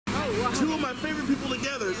two of my favorite people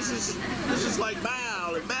together. This is like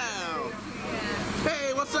bow and bow.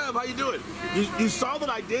 Hey, what's up? How you doing? You saw that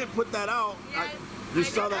I did put that out. You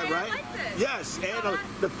saw that, right? Yes, and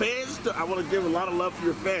the fans, I want to give a lot of love to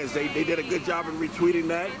your fans. They did a good job in retweeting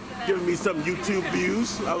that, giving me some YouTube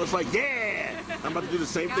views. I was like, yeah! I'm about to do the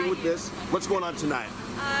same thing with this. What's going on tonight?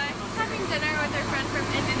 He's having dinner with our friend from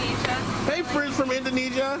Indonesia. Hey, friends from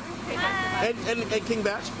Indonesia. And King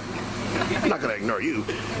Bach. I'm not going to ignore you.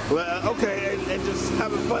 Well, okay, and just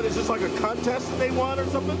having fun. Is this like a contest that they won or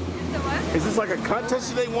something? So what? Is this like a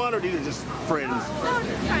contest that they won, or these are just friends? No,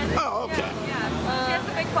 just friends. Oh, okay. Yeah. She has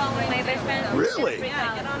a big following. My best friend. Really?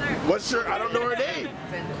 Yeah. What's your, I don't know her name.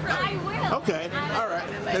 I will. Okay, all right.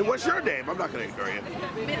 And what's your name? I'm not going to ignore you.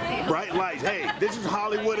 Mitzi. Bright lights. Hey, this is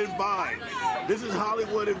Hollywood and Vine. This is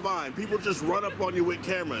Hollywood and Vine. People just run up on you with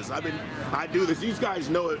cameras. I do this. These guys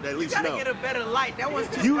know it, at least You know. gotta get a better light. That one's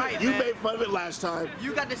too bright, You man. made fun of it last time.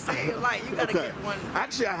 You got the same light. You gotta get one.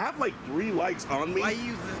 Actually, I have like 3 lights on me. Why you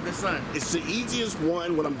use the sun? It's the easiest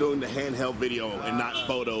one when I'm doing the handheld video and not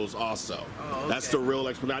photos also. Oh, okay. That's the real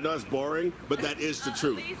explanation. I know it's boring, but that is the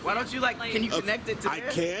truth. Why don't you can you connect it to I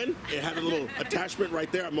there? can. It had a little attachment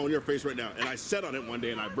right there. I'm on your face right now. And I sat on it one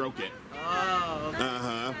day and I broke it. Oh, okay.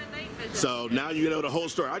 Uh-huh. So now you know the whole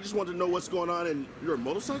story. I just wanted to know what's going on. And you're a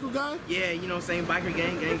motorcycle guy? Yeah, you know what I'm saying? Biker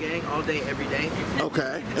gang, all day, every day.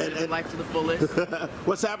 Okay. And life to the fullest.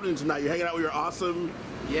 What's happening tonight? You're hanging out with your awesome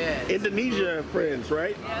Yeah. Indonesia friends,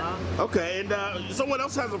 right? Uh-huh. Okay, and someone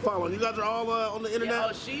else has a following. You guys are all on the internet?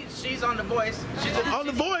 Yeah, oh, she's on The Voice. She's on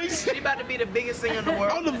The Voice? She about to be the biggest singer in the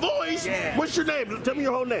world. On The Voice? Yeah. What's your name? Tell me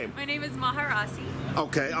your whole name. My name is Maharasyi.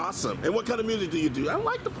 Okay, awesome. And what kind of music do you do? I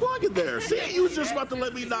like the plug in there. See, you was just about to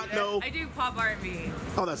let me not know. I do pop R&B.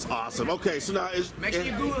 Oh, that's awesome. Okay, so now Make sure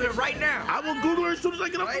you Google her right now. I will Google her as soon as I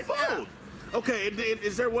get off Right the phone. now. Okay, and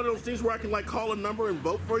is there one of those things where I can like call a number and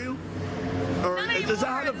vote for you? Or is that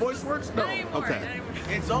how the voice works? No. Okay.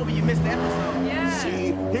 It's over. You missed the episode. Yeah.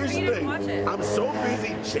 See, here's So you the didn't watch thing. it. I'm so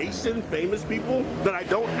busy chasing famous people that I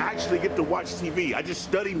don't actually get to watch TV. I just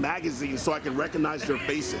study magazines so I can recognize their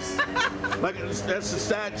faces. Like, that's the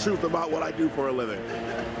sad truth about what I do for a living.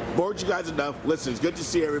 Bored you guys enough. Listen, it's good to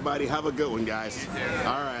see everybody. Have a good one, guys.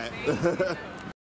 All right.